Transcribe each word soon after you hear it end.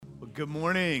Good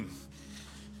morning.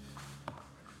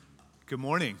 Good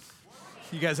morning.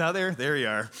 You guys out there? There you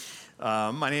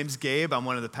are. My name's Gabe. I'm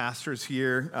one of the pastors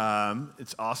here.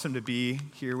 It's awesome to be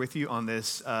here with you on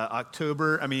this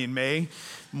May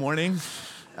morning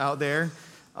out there.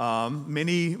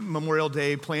 Many Memorial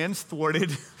Day plans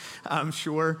thwarted, I'm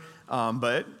sure.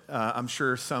 But I'm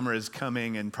sure summer is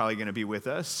coming and probably going to be with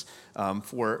us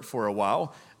for a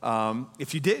while.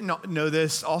 If you didn't know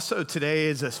this, also today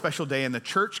is a special day in the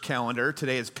church calendar.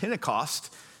 Today is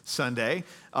Pentecost Sunday.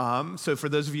 So for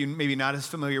those of you maybe not as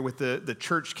familiar with the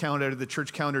church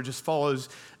calendar just follows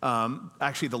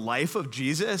actually the life of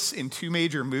Jesus in two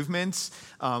major movements.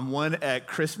 One at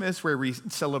Christmas, where we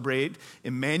celebrate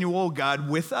Emmanuel, God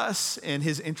with us, and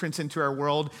his entrance into our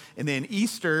world. And then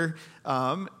Easter,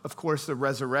 of course, the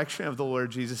resurrection of the Lord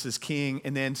Jesus as King.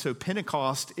 And then so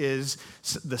Pentecost is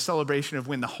the celebration of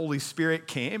when the Holy Spirit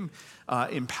came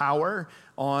in power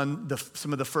on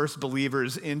some of the first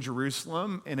believers in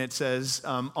Jerusalem. And it says,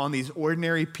 on these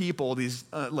ordinary people, these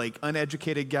like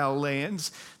uneducated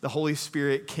Galileans, the Holy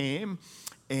Spirit came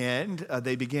and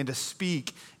they began to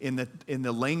speak in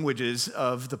the languages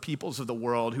of the peoples of the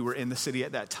world who were in the city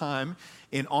at that time.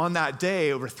 And on that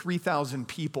day, over 3,000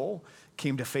 people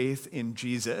came to faith in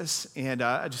Jesus. And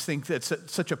I just think that's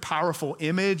such a powerful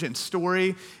image and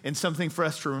story, and something for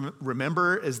us to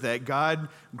remember is that God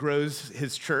grows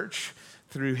his church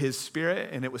through his Spirit,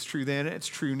 and it was true then, it's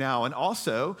true now. And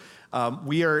also,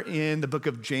 we are in the book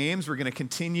of James. We're going to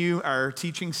continue our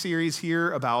teaching series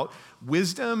here about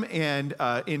wisdom, and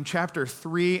in chapter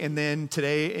 3, and then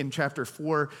today in chapter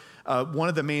 4, one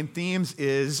of the main themes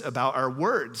is about our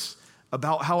words,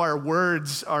 about how our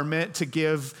words are meant to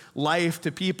give life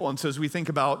to people. And so as we think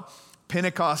about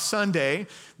Pentecost Sunday,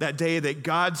 that day that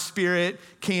God's Spirit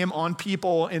came on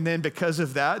people, and then because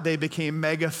of that, they became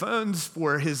megaphones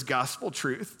for his gospel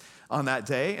truth on that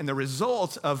day. And the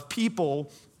result of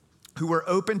people who were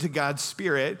open to God's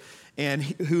Spirit and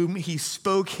whom he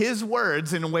spoke his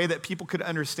words in a way that people could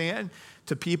understand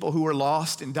to people who were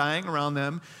lost and dying around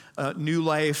them, new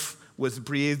life was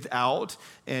breathed out,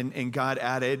 and God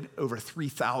added over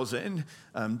 3,000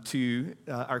 to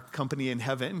our company in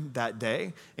heaven that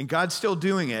day. And God's still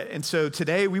doing it. And so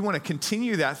today we want to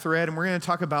continue that thread, and we're going to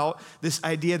talk about this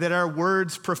idea that our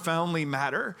words profoundly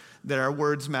matter, that our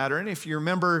words matter. And if you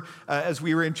remember, as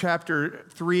we were in chapter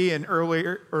 3 and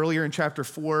earlier in chapter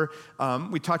 4,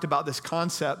 we talked about this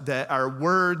concept that our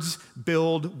words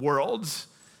build worlds.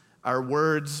 Our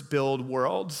words build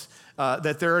worlds.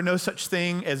 That there are no such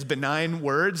thing as benign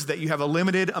words, that you have a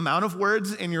limited amount of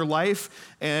words in your life,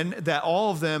 and that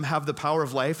all of them have the power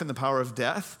of life and the power of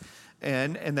death,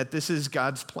 and that this is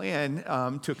God's plan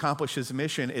to accomplish his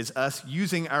mission, is us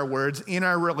using our words in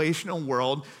our relational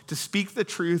world to speak the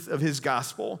truth of his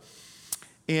gospel.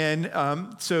 And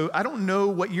so I don't know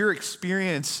what your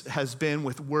experience has been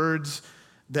with words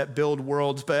that build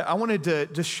worlds, but I wanted to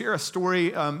just share a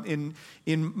story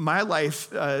in my life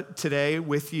today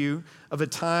with you of a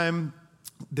time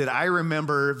that I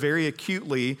remember very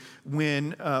acutely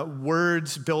when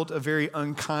words built a very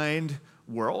unkind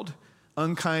world.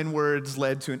 Unkind words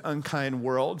led to an unkind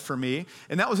world for me,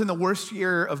 and that was in the worst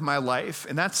year of my life,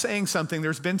 and that's saying something.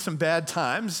 There's been some bad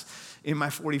times in my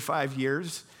 45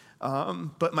 years,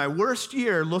 but my worst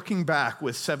year looking back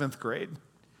was 7th grade.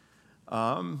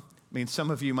 I mean,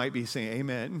 some of you might be saying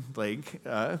amen, like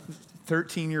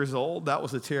 13 years old, that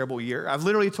was a terrible year. I've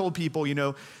literally told people,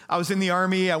 I was in the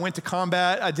Army, I went to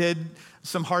combat, I did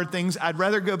some hard things. I'd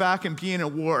rather go back and be in a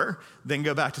war than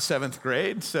go back to 7th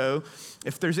grade. So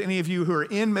if there's any of you who are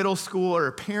in middle school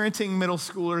or parenting middle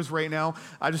schoolers right now,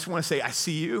 I just want to say I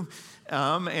see you,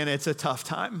 and it's a tough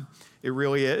time. It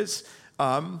really is.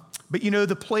 But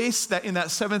the place that in that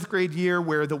 7th grade year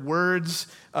where the words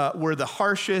were the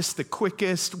harshest, the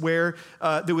quickest, where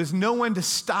there was no one to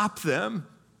stop them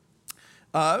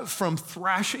from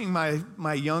thrashing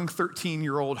my young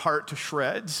 13-year-old heart to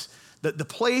shreds, the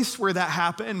place where that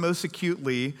happened most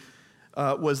acutely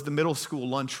was the middle school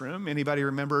lunchroom. Anybody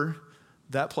remember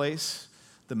that place?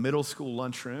 The middle school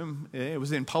lunchroom. It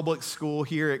was in public school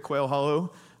here at Quail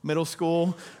Hollow Middle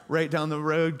School, right down the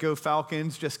road. Go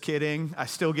Falcons, just kidding. I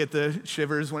still get the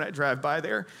shivers when I drive by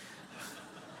there.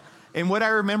 And what I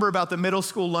remember about the middle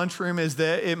school lunchroom is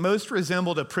that it most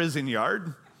resembled a prison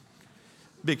yard,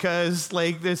 because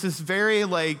there's this very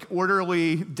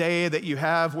orderly day that you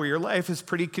have where your life is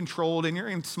pretty controlled and you're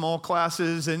in small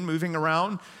classes and moving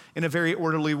around in a very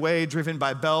orderly way, driven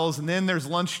by bells. And then there's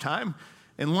lunchtime.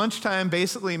 And lunchtime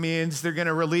basically means they're going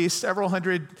to release several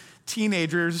hundred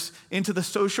teenagers into the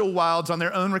social wilds on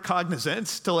their own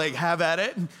recognizance to have at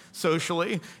it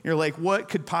socially. You're like, what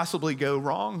could possibly go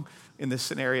wrong in this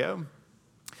scenario.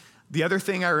 The other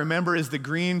thing I remember is the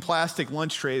green plastic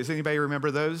lunch trays. Anybody remember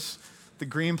those? The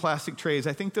green plastic trays.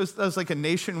 I think that was like a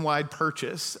nationwide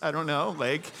purchase. I don't know.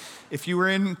 Like if you were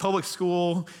in public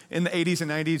school in the 80s and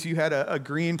 90s, you had a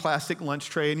green plastic lunch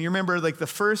tray. And you remember like the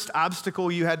first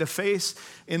obstacle you had to face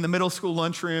in the middle school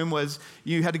lunchroom was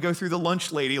you had to go through the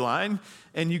lunch lady line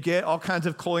and you get all kinds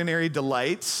of culinary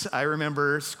delights. I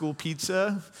remember school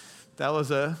pizza. That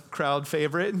was a crowd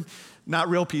favorite. Not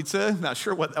real pizza, not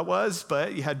sure what that was,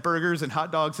 but you had burgers and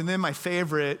hot dogs. And then my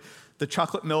favorite, the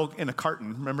chocolate milk in a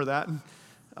carton. Remember that?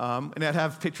 And I'd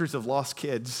have pictures of lost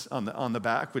kids on the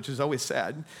back, which is always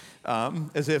sad,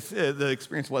 as if the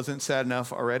experience wasn't sad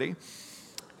enough already.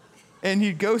 And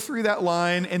you'd go through that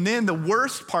line, and then the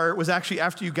worst part was actually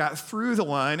after you got through the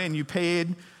line and you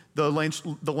paid the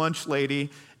lunch lady,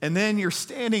 and then you're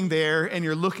standing there and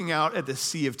you're looking out at the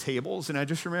sea of tables. And I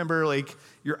just remember like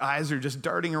your eyes are just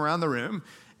darting around the room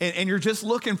and you're just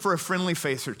looking for a friendly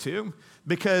face or two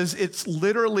because it's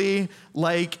literally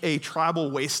like a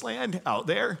tribal wasteland out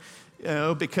there.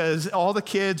 Because all the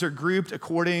kids are grouped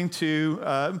according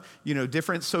to,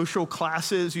 different social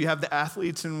classes. You have the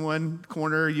athletes in one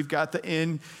corner, you've got the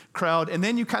in crowd, and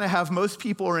then you kind of have most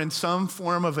people are in some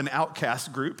form of an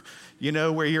outcast group,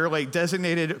 where you're like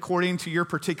designated according to your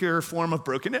particular form of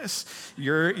brokenness.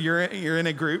 You're in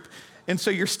a group. And so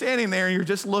you're standing there and you're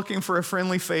just looking for a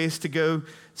friendly face to go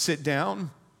sit down.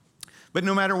 But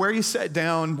no matter where you sat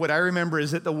down, what I remember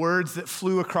is that the words that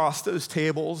flew across those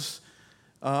tables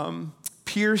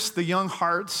pierced the young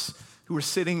hearts who were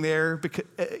sitting there,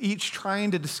 each trying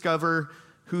to discover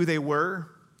who they were.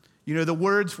 The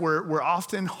words were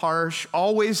often harsh,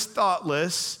 always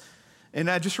thoughtless, and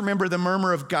I just remember the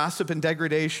murmur of gossip and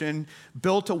degradation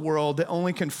built a world that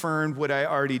only confirmed what I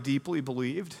already deeply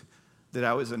believed, that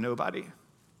I was a nobody.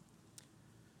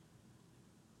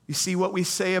 You see, what we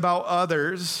say about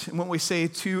others and what we say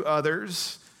to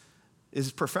others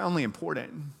is profoundly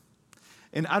important.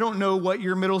 And I don't know what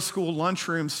your middle school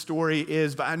lunchroom story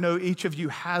is, but I know each of you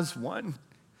has one.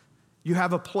 You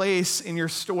have a place in your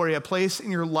story, a place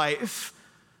in your life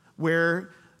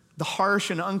where the harsh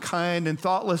and unkind and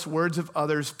thoughtless words of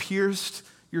others pierced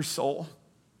your soul.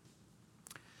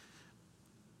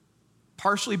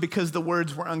 Partially because the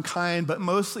words were unkind, but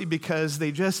mostly because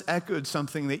they just echoed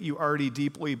something that you already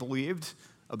deeply believed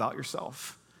about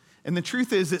yourself. And the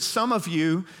truth is that some of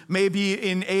you may be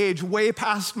in age way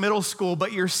past middle school,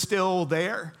 but you're still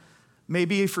there.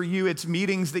 Maybe for you, it's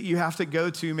meetings that you have to go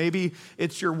to. Maybe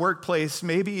it's your workplace.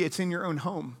 Maybe it's in your own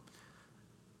home.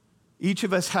 Each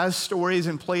of us has stories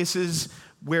and places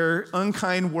where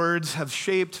unkind words have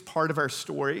shaped part of our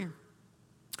story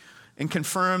and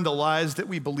confirmed the lies that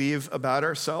we believe about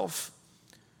ourselves.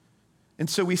 And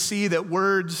so we see that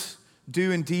words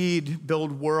do indeed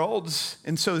build worlds.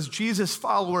 And so as Jesus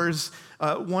followers,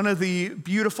 one of the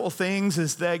beautiful things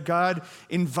is that God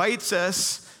invites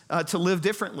us to live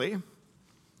differently,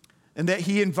 and that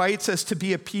he invites us to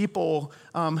be a people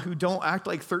who don't act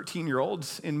like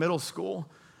 13-year-olds in middle school,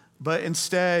 but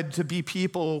instead to be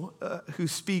people who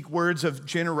speak words of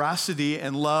generosity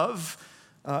and love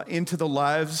into the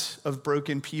lives of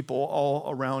broken people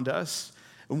all around us.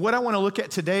 And what I want to look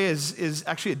at today is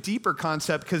actually a deeper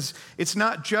concept, because it's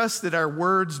not just that our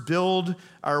words build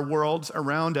our worlds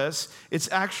around us. It's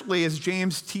actually, as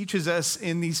James teaches us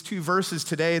in these two verses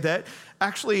today, that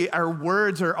actually our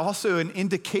words are also an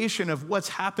indication of what's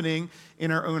happening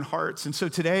in our own hearts. And so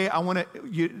today I want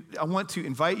to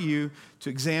invite you to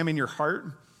examine your heart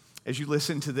as you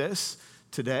listen to this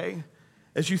today.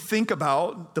 As you think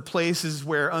about the places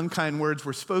where unkind words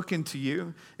were spoken to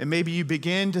you, and maybe you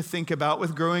begin to think about,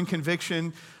 with growing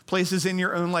conviction, places in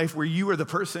your own life where you are the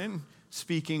person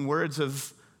speaking words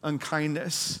of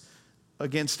unkindness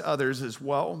against others as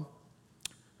well.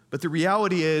 But the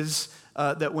reality is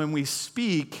that when we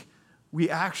speak, we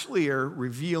actually are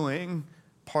revealing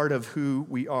part of who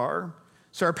we are.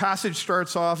 So our passage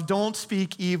starts off, "Don't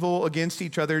speak evil against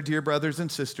each other, dear brothers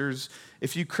and sisters.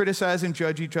 If you criticize and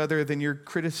judge each other, then you're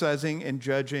criticizing and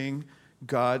judging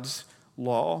God's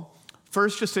law."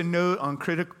 First, just a note on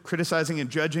criticizing and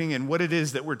judging and what it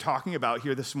is that we're talking about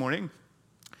here this morning.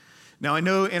 Now, I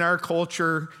know in our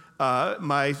culture,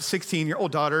 my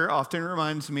 16-year-old daughter often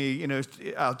reminds me,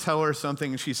 I'll tell her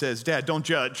something and she says, "Dad, don't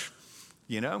judge,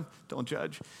 don't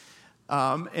judge."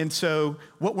 And so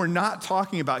what we're not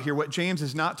talking about here, what James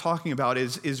is not talking about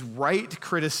is right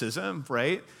criticism,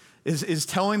 right? Is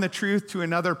telling the truth to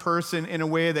another person in a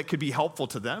way that could be helpful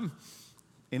to them.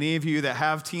 Any of you that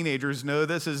have teenagers know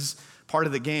this is part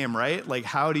of the game, right? Like,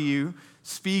 how do you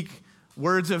speak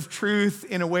words of truth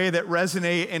in a way that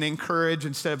resonate and encourage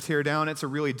instead of tear down? It's a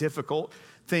really difficult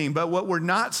thing. But what we're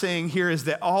not saying here is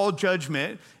that all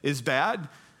judgment is bad,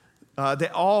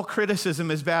 that all criticism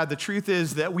is bad. The truth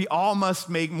is that we all must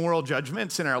make moral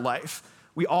judgments in our life.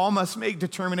 We all must make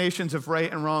determinations of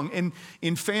right and wrong. And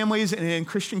in families and in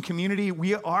Christian community,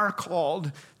 we are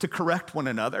called to correct one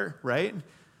another, right?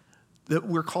 That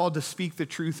we're called to speak the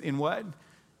truth in what?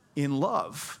 In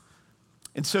love.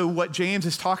 And so what James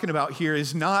is talking about here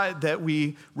is not that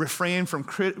we refrain from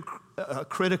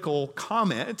critical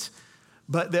comment,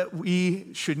 but that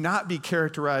we should not be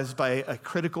characterized by a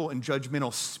critical and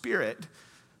judgmental spirit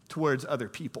towards other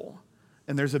people.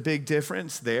 And there's a big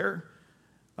difference there.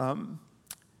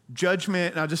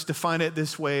 Judgment, and I'll just define it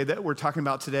this way that we're talking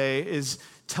about today, is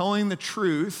telling the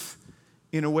truth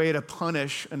in a way to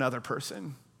punish another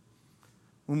person.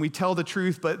 When we tell the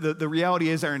truth, but the reality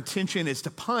is our intention is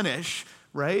to punish,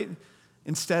 right?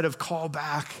 Instead of call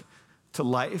back to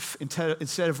life.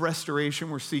 Instead of restoration,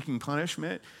 we're seeking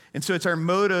punishment. And so it's our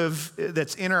motive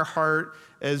that's in our heart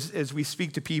as we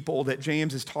speak to people that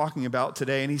James is talking about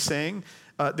today. And he's saying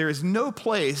there is no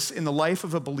place in the life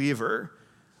of a believer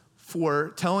for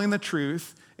telling the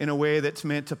truth in a way that's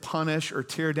meant to punish or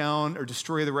tear down or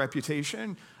destroy the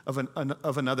reputation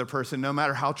of another person, no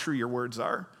matter how true your words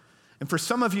are. And for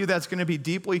some of you, that's going to be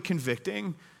deeply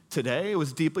convicting today. It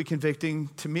was deeply convicting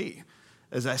to me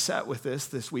as I sat with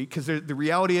this week, because the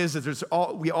reality is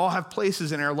that we all have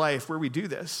places in our life where we do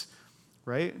this,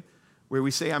 right? Where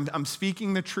we say, I'm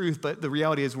speaking the truth, but the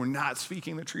reality is we're not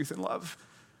speaking the truth in love.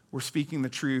 We're speaking the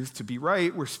truth to be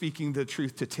right. We're speaking the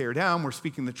truth to tear down. We're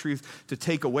speaking the truth to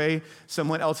take away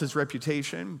someone else's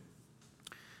reputation.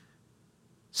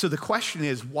 So the question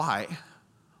is, why?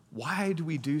 Why do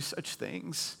we do such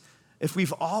things? If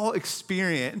we've all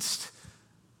experienced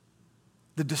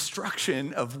the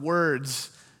destruction of words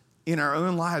in our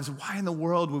own lives, why in the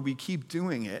world would we keep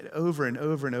doing it over and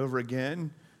over and over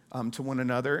again to one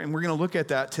another? And we're going to look at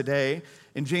that today.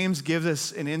 And James gives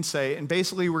us an insight. And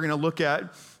basically, we're going to look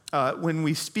at when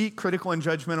we speak critical and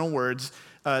judgmental words,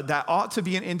 that ought to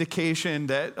be an indication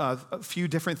that a few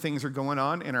different things are going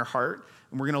on in our heart.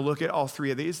 And we're going to look at all three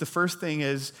of these. The first thing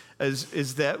is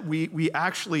that we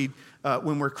actually,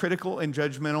 when we're critical and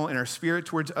judgmental in our spirit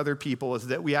towards other people, is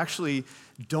that we actually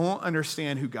don't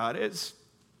understand who God is.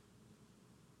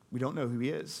 We don't know who he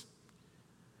is.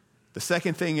 The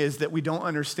second thing is that we don't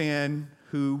understand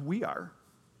who we are.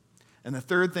 And the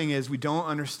third thing is we don't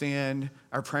understand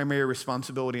our primary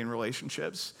responsibility in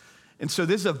relationships. And so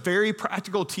this is a very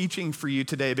practical teaching for you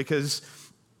today, because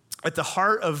at the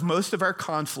heart of most of our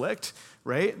conflict,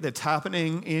 right, that's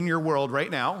happening in your world right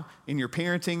now, in your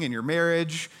parenting, in your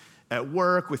marriage, at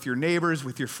work, with your neighbors,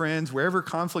 with your friends, wherever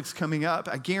conflict's coming up,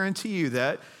 I guarantee you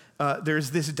that there's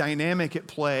this dynamic at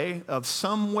play of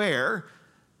somewhere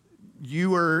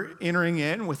you are entering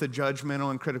in with a judgmental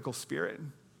and critical spirit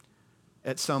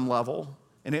at some level.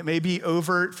 And it may be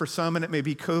overt for some and it may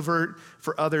be covert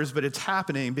for others, but it's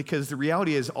happening because the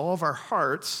reality is all of our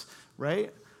hearts,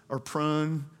 right, are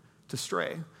prone to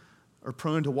stray, are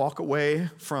prone to walk away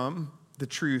from the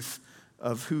truth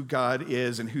of who God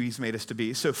is and who he's made us to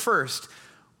be. So first,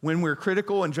 when we're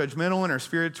critical and judgmental in our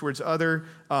spirit towards other,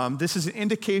 this is an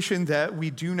indication that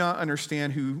we do not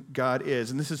understand who God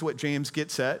is. And this is what James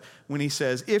gets at when he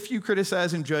says, if you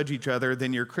criticize and judge each other,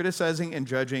 then you're criticizing and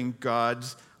judging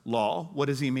God's law. What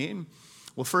does he mean?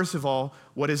 Well, first of all,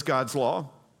 what is God's law?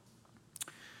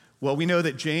 Well, we know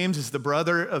that James is the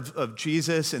brother of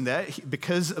Jesus, and that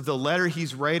because of the letter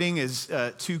he's writing is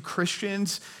to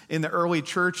Christians in the early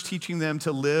church, teaching them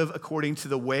to live according to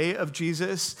the way of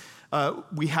Jesus.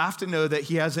 We have to know that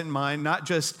he has in mind not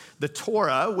just the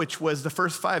Torah, which was the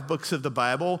first 5 books of the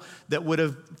Bible that would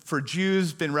have, for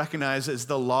Jews, been recognized as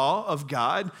the law of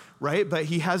God, right? But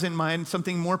he has in mind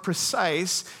something more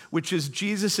precise, which is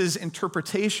Jesus's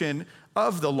interpretation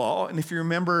of the law. And if you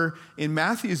remember in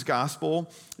Matthew's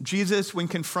gospel, Jesus, when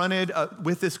confronted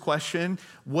with this question,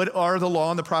 what are the law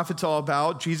and the prophets all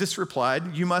about? Jesus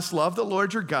replied, you must love the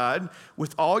Lord your God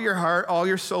with all your heart, all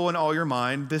your soul, and all your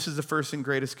mind. This is the first and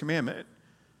greatest commandment.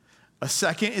 A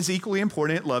second is equally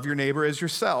important, love your neighbor as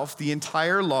yourself. The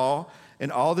entire law and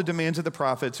all the demands of the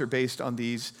prophets are based on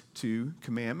these 2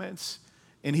 commandments.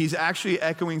 And he's actually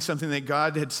echoing something that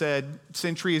God had said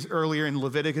centuries earlier in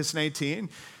Leviticus 19,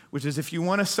 which is if you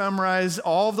want to summarize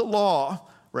all of the law,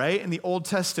 right, in the Old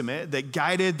Testament that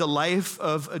guided the life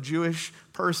of a Jewish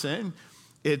person,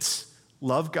 it's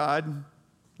love God,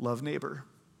 love neighbor.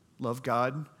 Love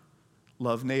God,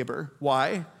 love neighbor.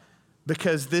 Why?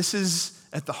 Because this is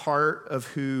at the heart of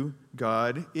who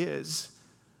God is.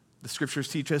 The scriptures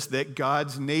teach us that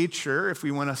God's nature, if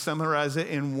we want to summarize it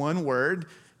in one word,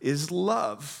 is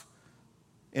love.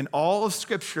 And all of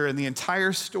Scripture and the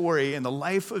entire story and the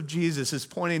life of Jesus is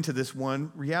pointing to this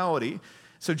one reality.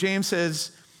 So James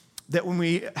says that when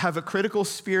we have a critical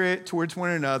spirit towards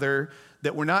one another,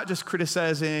 that we're not just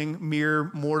criticizing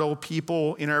mere mortal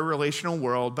people in our relational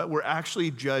world, but we're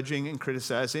actually judging and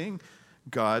criticizing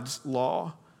God's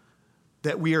law.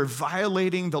 That we are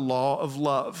violating the law of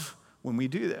love when we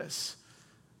do this,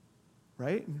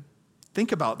 right?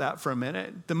 Think about that for a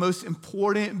minute. The most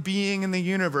important being in the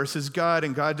universe is God,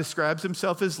 and God describes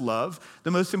himself as love.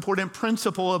 The most important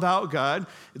principle about God,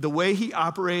 the way he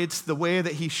operates, the way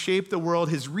that he shaped the world,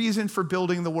 his reason for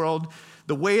building the world,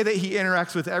 the way that he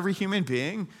interacts with every human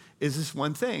being is this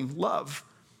one thing, love.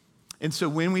 And so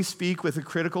when we speak with a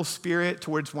critical spirit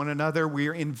towards one another, we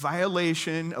are in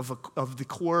violation of the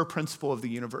core principle of the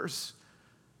universe.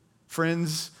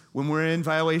 Friends, when we're in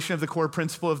violation of the core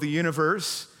principle of the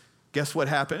universe, guess what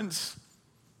happens?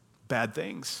 Bad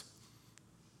things.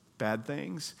 Bad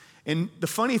things. And the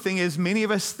funny thing is, many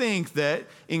of us think that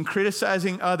in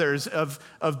criticizing others, of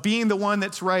being the one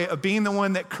that's right, of being the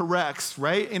one that corrects,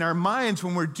 right? In our minds,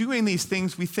 when we're doing these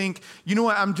things, we think, you know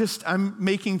what, I'm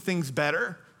making things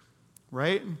better,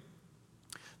 right?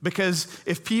 Because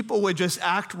if people would just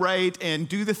act right and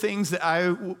do the things that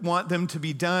I want them to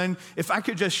be done, if I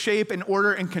could just shape and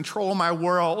order and control my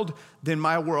world, then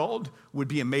my world would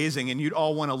be amazing and you'd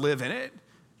all want to live in it,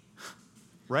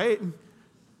 right?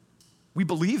 We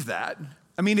believe that.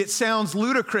 I mean, it sounds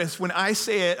ludicrous when I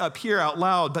say it up here out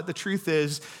loud, but the truth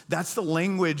is that's the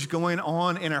language going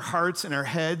on in our hearts and our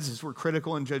heads as we're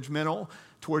critical and judgmental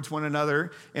towards one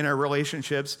another in our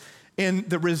relationships. And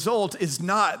the result is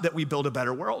not that we build a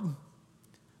better world.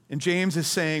 And James is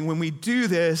saying when we do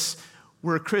this,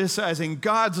 we're criticizing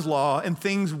God's law and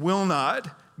things will not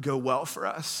go well for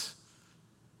us.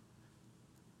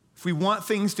 If we want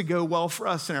things to go well for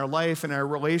us in our life and our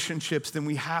relationships, then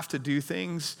we have to do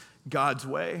things God's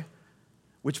way.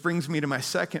 Which brings me to my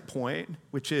second point,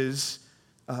 which is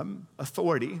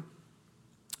authority.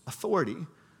 Authority.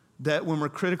 That when we're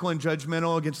critical and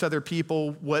judgmental against other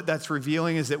people, what that's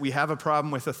revealing is that we have a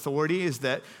problem with authority, is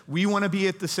that we want to be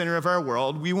at the center of our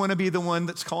world. We want to be the one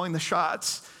that's calling the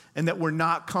shots, and that we're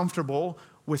not comfortable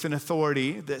with an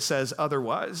authority that says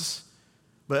otherwise.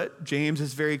 But James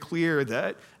is very clear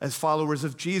that as followers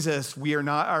of Jesus, we are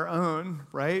not our own,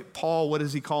 right? Paul, what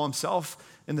does he call himself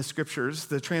in the scriptures?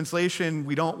 The translation,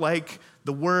 we don't like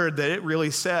the word that it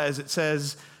really says. It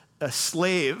says a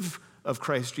slave of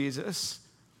Christ Jesus.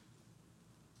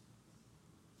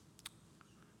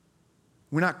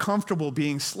 We're not comfortable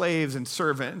being slaves and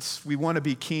servants. We want to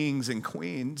be kings and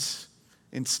queens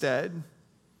instead.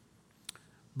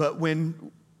 But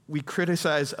when we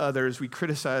criticize others, we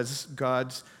criticize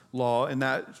God's law, and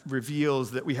that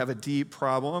reveals that we have a deep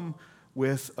problem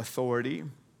with authority.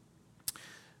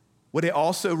 What it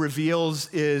also reveals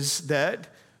is that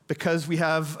because we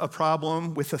have a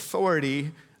problem with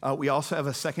authority, we also have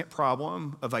a second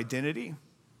problem of identity.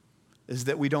 Is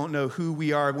that we don't know who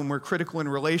we are when we're critical in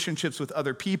relationships with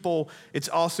other people. It's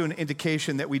also an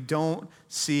indication that we don't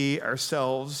see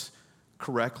ourselves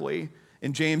correctly.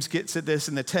 And James gets at this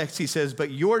in the text. He says,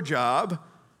 but your job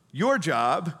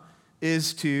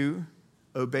is to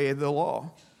obey the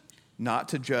law, not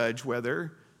to judge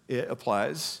whether it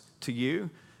applies to you.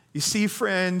 You see,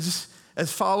 friends,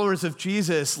 as followers of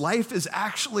Jesus, life is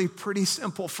actually pretty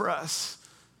simple for us.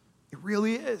 It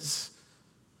really is.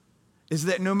 Is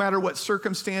that no matter what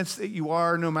circumstance that you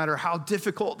are, no matter how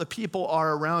difficult the people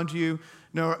are around you,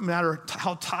 no matter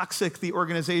how toxic the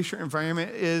organization or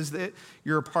environment is that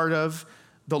you're a part of,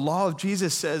 the law of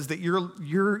Jesus says that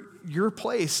your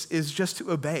place is just to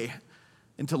obey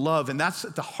and to love. And that's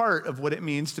at the heart of what it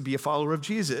means to be a follower of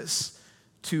Jesus,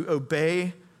 to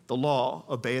obey the law.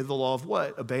 Obey the law of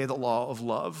what? Obey the law of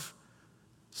love.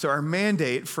 So our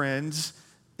mandate, friends,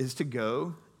 is to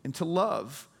go and to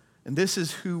love. And this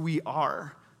is who we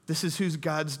are. This is who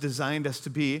God's designed us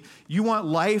to be. You want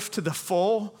life to the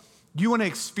full? You want to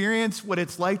experience what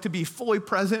it's like to be fully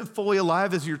present, fully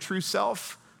alive as your true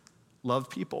self?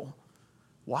 Love people.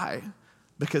 Why?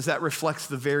 Because that reflects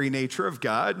the very nature of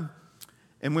God.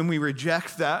 And when we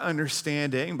reject that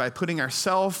understanding by putting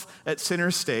ourselves at center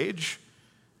stage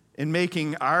and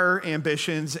making our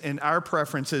ambitions and our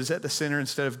preferences at the center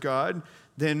instead of God,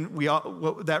 then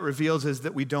what that reveals is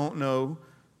that we don't know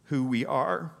who we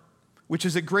are, which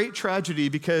is a great tragedy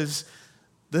because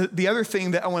the other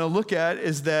thing that I want to look at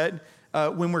is that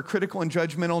when we're critical and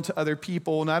judgmental to other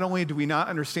people, not only do we not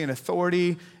understand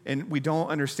authority and we don't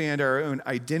understand our own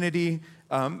identity,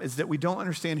 is that we don't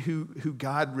understand who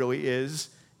God really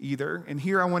is either. And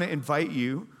here I want to invite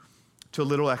you to a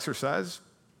little exercise.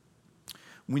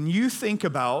 When you think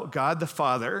about God the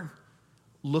Father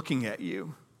looking at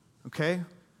you, okay?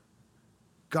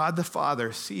 God the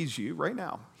Father sees you right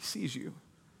now. He sees you.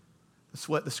 That's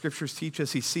what the scriptures teach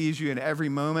us. He sees you in every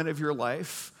moment of your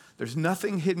life. There's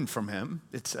nothing hidden from him,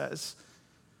 it says.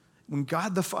 When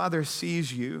God the Father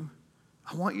sees you,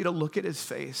 I want you to look at his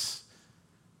face.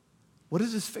 What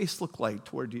does his face look like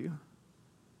toward you?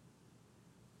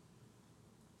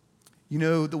 You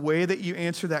know, the way that you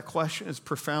answer that question is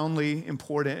profoundly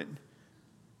important.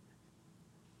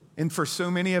 And for so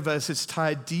many of us, it's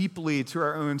tied deeply to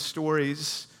our own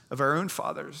stories of our own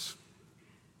fathers.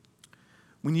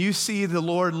 When you see the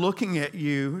Lord looking at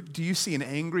you, do you see an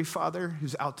angry father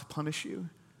who's out to punish you?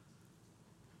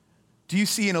 Do you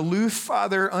see an aloof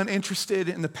father uninterested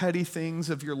in the petty things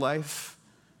of your life?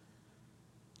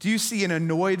 Do you see an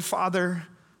annoyed father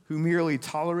who merely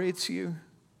tolerates you?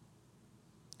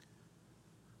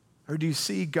 Or do you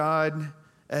see God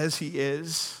as he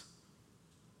is?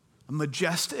 A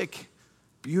majestic,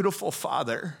 beautiful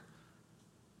father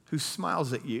who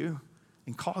smiles at you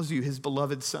and calls you his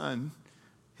beloved son,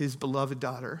 his beloved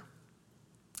daughter.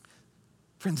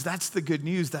 Friends, that's the good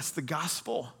news. That's the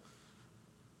gospel.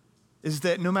 Is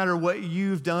that no matter what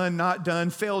you've done, not done,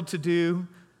 failed to do,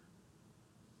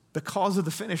 because of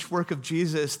the finished work of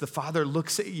Jesus, the Father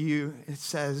looks at you and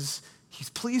says, he's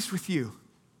pleased with you.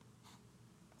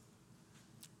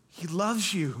 He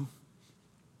loves you.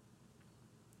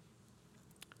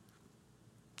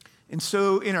 And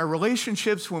so in our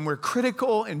relationships, when we're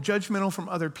critical and judgmental from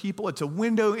other people, it's a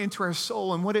window into our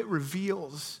soul. And what it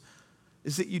reveals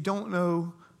is that you don't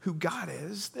know who God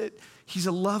is, that he's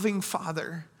a loving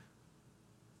Father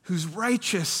who's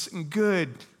righteous and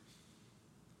good,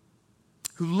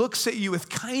 who looks at you with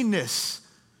kindness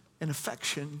and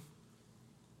affection.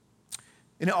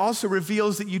 And it also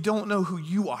reveals that you don't know who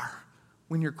you are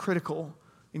when you're critical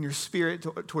in your spirit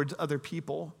towards other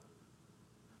people.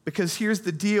 Because here's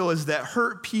the deal, is that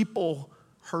hurt people,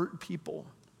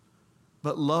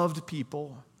 but loved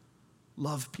people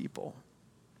love people.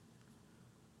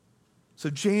 So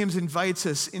James invites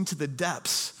us into the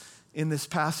depths in this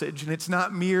passage, and it's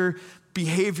not mere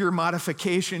behavior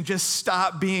modification, just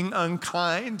stop being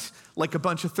unkind like a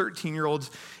bunch of 13-year-olds.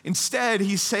 Instead,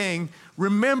 he's saying,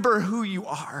 remember who you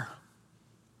are,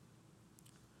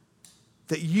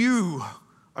 that you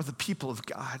are the people of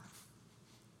God.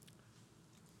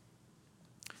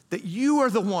 That you are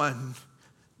the one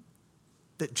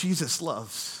that Jesus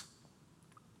loves.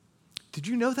 Did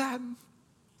you know that?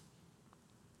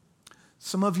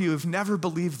 Some of you have never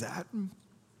believed that.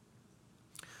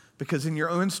 Because in your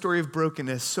own story of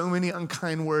brokenness, so many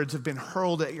unkind words have been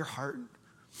hurled at your heart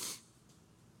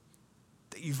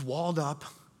that you've walled up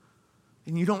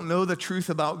and you don't know the truth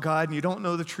about God and you don't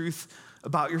know the truth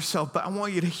about yourself. But I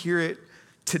want you to hear it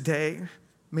today,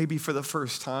 maybe for the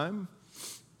first time.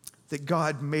 That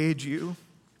God made you,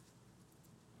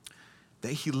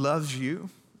 that he loves you,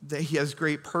 that he has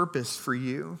great purpose for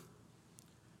you.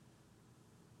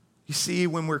 You see,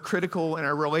 when we're critical in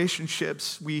our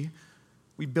relationships, we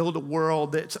build a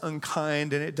world that's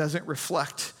unkind and it doesn't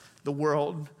reflect the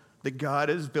world that God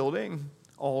is building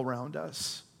all around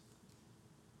us.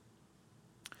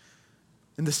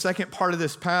 In the second part of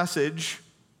this passage,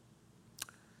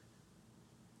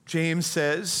 James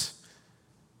says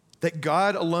that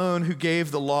God alone who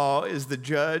gave the law is the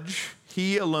judge.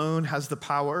 He alone has the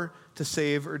power to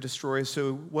save or destroy.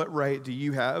 So what right do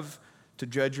you have to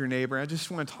judge your neighbor? I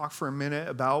just want to talk for a minute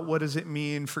about what does it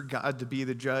mean for God to be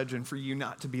the judge and for you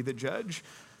not to be the judge.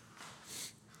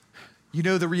 You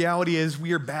know, the reality is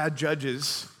we are bad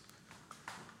judges.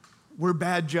 We're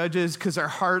bad judges because our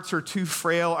hearts are too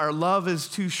frail. Our love is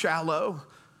too shallow.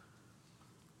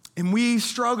 And we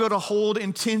struggle to hold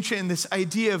in tension this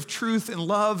idea of truth and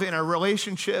love in our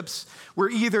relationships. We're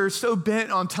either so bent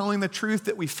on telling the truth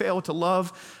that we fail to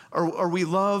love, or we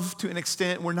love to an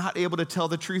extent we're not able to tell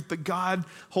the truth, but God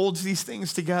holds these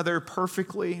things together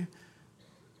perfectly.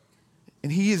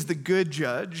 And he is the good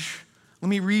judge. Let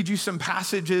me read you some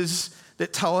passages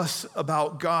that tell us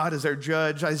about God as our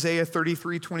judge. Isaiah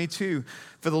 33:22.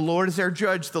 For the Lord is our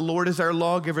judge, the Lord is our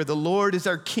lawgiver, the Lord is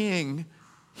our king.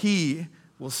 He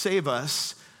will save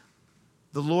us.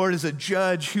 The Lord is a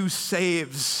judge who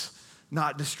saves,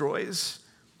 not destroys.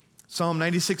 Psalm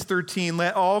 96:13,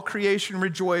 let all creation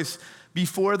rejoice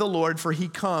before the Lord, for he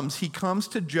comes. He comes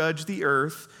to judge the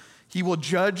earth. He will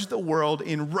judge the world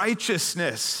in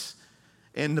righteousness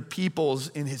and the peoples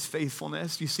in his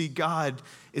faithfulness. You see, God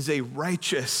is a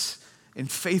righteous and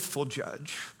faithful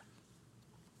judge.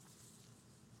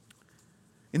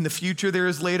 In the future, there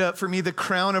is laid up for me the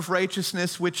crown of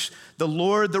righteousness, which the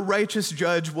Lord, the righteous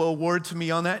judge, will award to me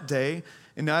on that day,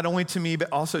 and not only to me,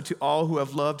 but also to all who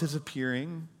have loved his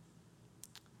appearing.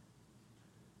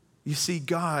 You see,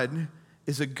 God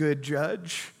is a good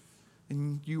judge,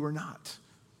 and you are not.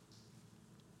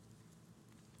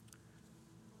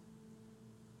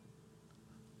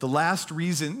 The last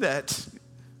reason that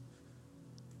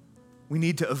we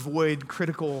need to avoid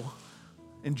critical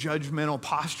and judgmental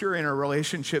posture in our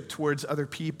relationship towards other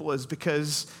people is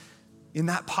because in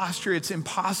that posture, it's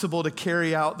impossible to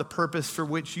carry out the purpose for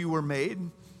which you were made.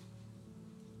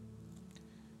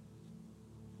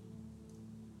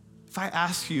 If I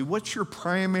ask you, what's your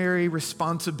primary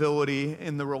responsibility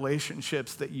in the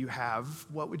relationships that you have,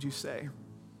 what would you say?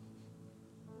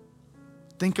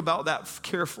 Think about that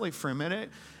carefully for a minute.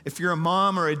 If you're a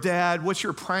mom or a dad, what's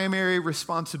your primary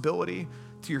responsibility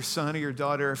to your son or your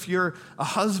daughter? If you're a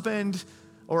husband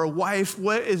or a wife,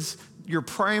 what is your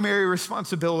primary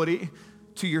responsibility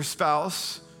to your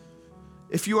spouse?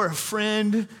 If you are a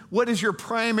friend, what is your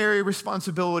primary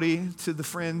responsibility to the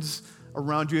friends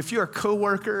around you? If you're a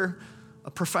coworker, a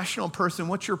professional person,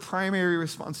 what's your primary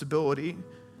responsibility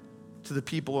to the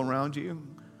people around you?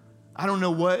 I don't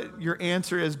know what your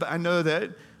answer is, but I know that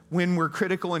when we're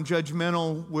critical and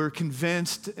judgmental, we're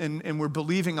convinced and we're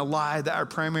believing a lie that our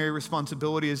primary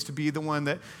responsibility is to be the one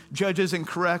that judges and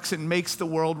corrects and makes the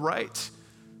world right,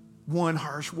 one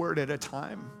harsh word at a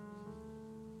time.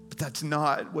 But that's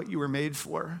not what you were made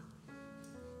for.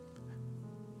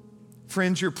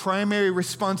 Friends, your primary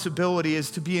responsibility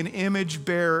is to be an image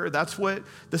bearer. That's what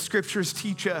the scriptures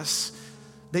teach us,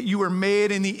 that you were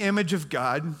made in the image of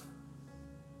God.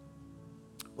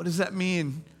 What does that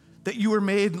mean? That you were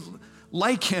made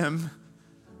like him,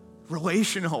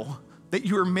 relational, that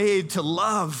you were made to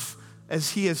love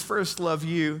as he has first loved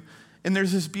you. And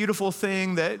there's this beautiful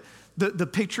thing that the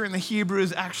picture in the Hebrew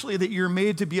is actually that you're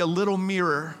made to be a little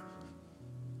mirror.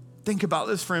 Think about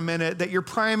this for a minute, that your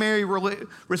primary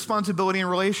responsibility in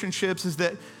relationships is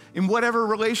that in whatever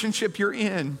relationship you're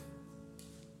in,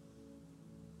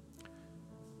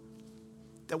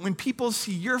 that when people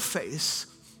see your face,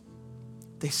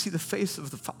 they see the face of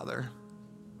the Father.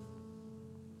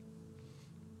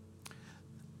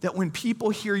 That when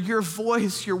people hear your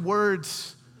voice, your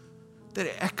words, that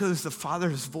it echoes the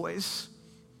Father's voice.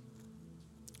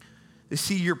 They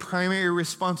see your primary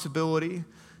responsibility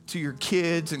to your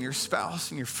kids and your spouse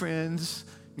and your friends,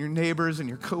 your neighbors and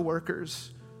your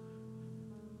coworkers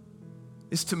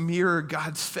is to mirror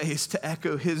God's face, to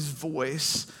echo his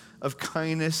voice of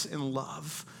kindness and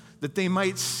love, that they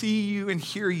might see you and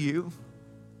hear you.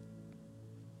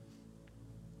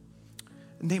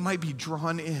 And they might be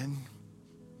drawn in.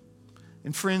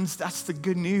 And friends, that's the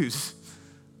good news.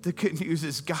 The good news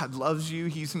is God loves you.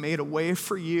 He's made a way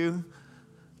for you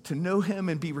to know him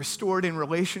and be restored in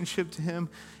relationship to him.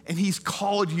 And he's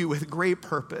called you with great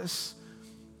purpose.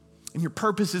 And your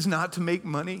purpose is not to make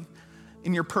money.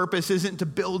 And your purpose isn't to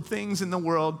build things in the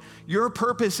world. Your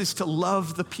purpose is to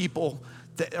love the people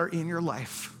that are in your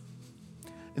life.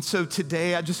 And so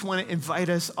today, I just want to invite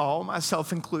us all,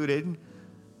 myself included,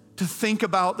 to think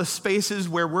about the spaces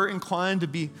where we're inclined to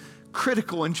be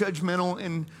critical and judgmental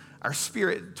in our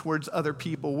spirit towards other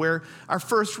people, where our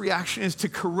first reaction is to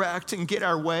correct and get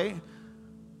our way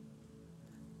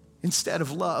instead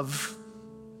of love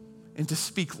and to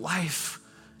speak life.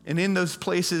 And in those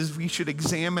places, we should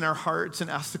examine our hearts and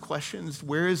ask the questions,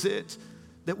 where is it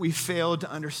that we failed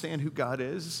to understand who God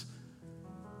is?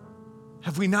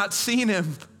 Have we not seen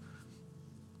him?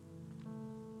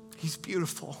 He's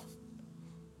beautiful,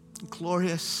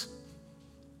 glorious.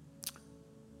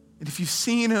 And if you've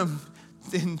seen him,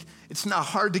 then it's not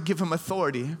hard to give him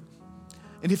authority.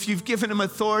 And if you've given him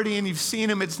authority and you've seen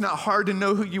him, it's not hard to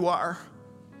know who you are.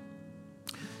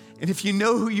 And if you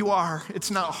know who you are, it's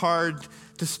not hard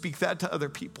to speak that to other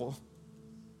people.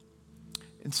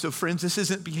 And so, friends, this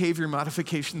isn't behavior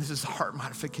modification, this is heart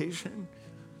modification.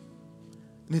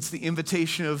 And it's the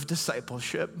invitation of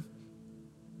discipleship.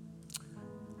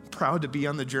 I'm proud to be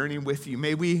on the journey with you.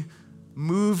 May we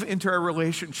move into our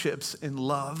relationships in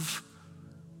love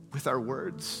with our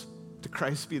words. To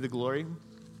Christ be the glory.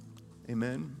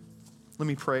 Amen. Let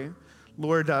me pray.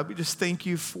 Lord, we just thank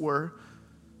you for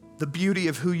the beauty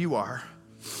of who you are.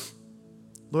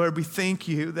 Lord, we thank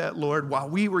you that, Lord, while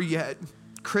we were yet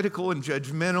critical and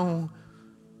judgmental,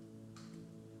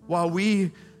 while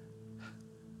we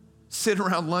sit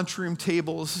around lunchroom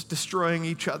tables destroying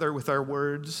each other with our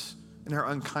words and our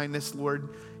unkindness,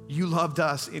 Lord, you loved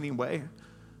us anyway.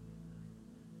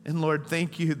 And Lord,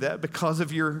 thank you that because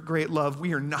of your great love,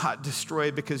 we are not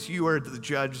destroyed because you are the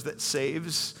judge that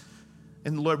saves.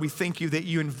 And Lord, we thank you that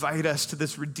you invite us to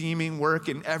this redeeming work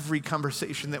in every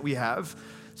conversation that we have.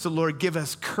 So Lord, give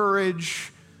us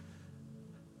courage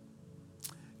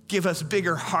Give us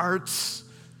bigger hearts.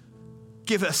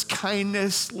 Give us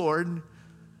kindness, Lord,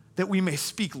 that we may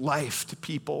speak life to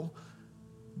people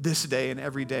this day and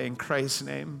every day. In Christ's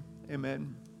name,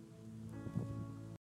 amen.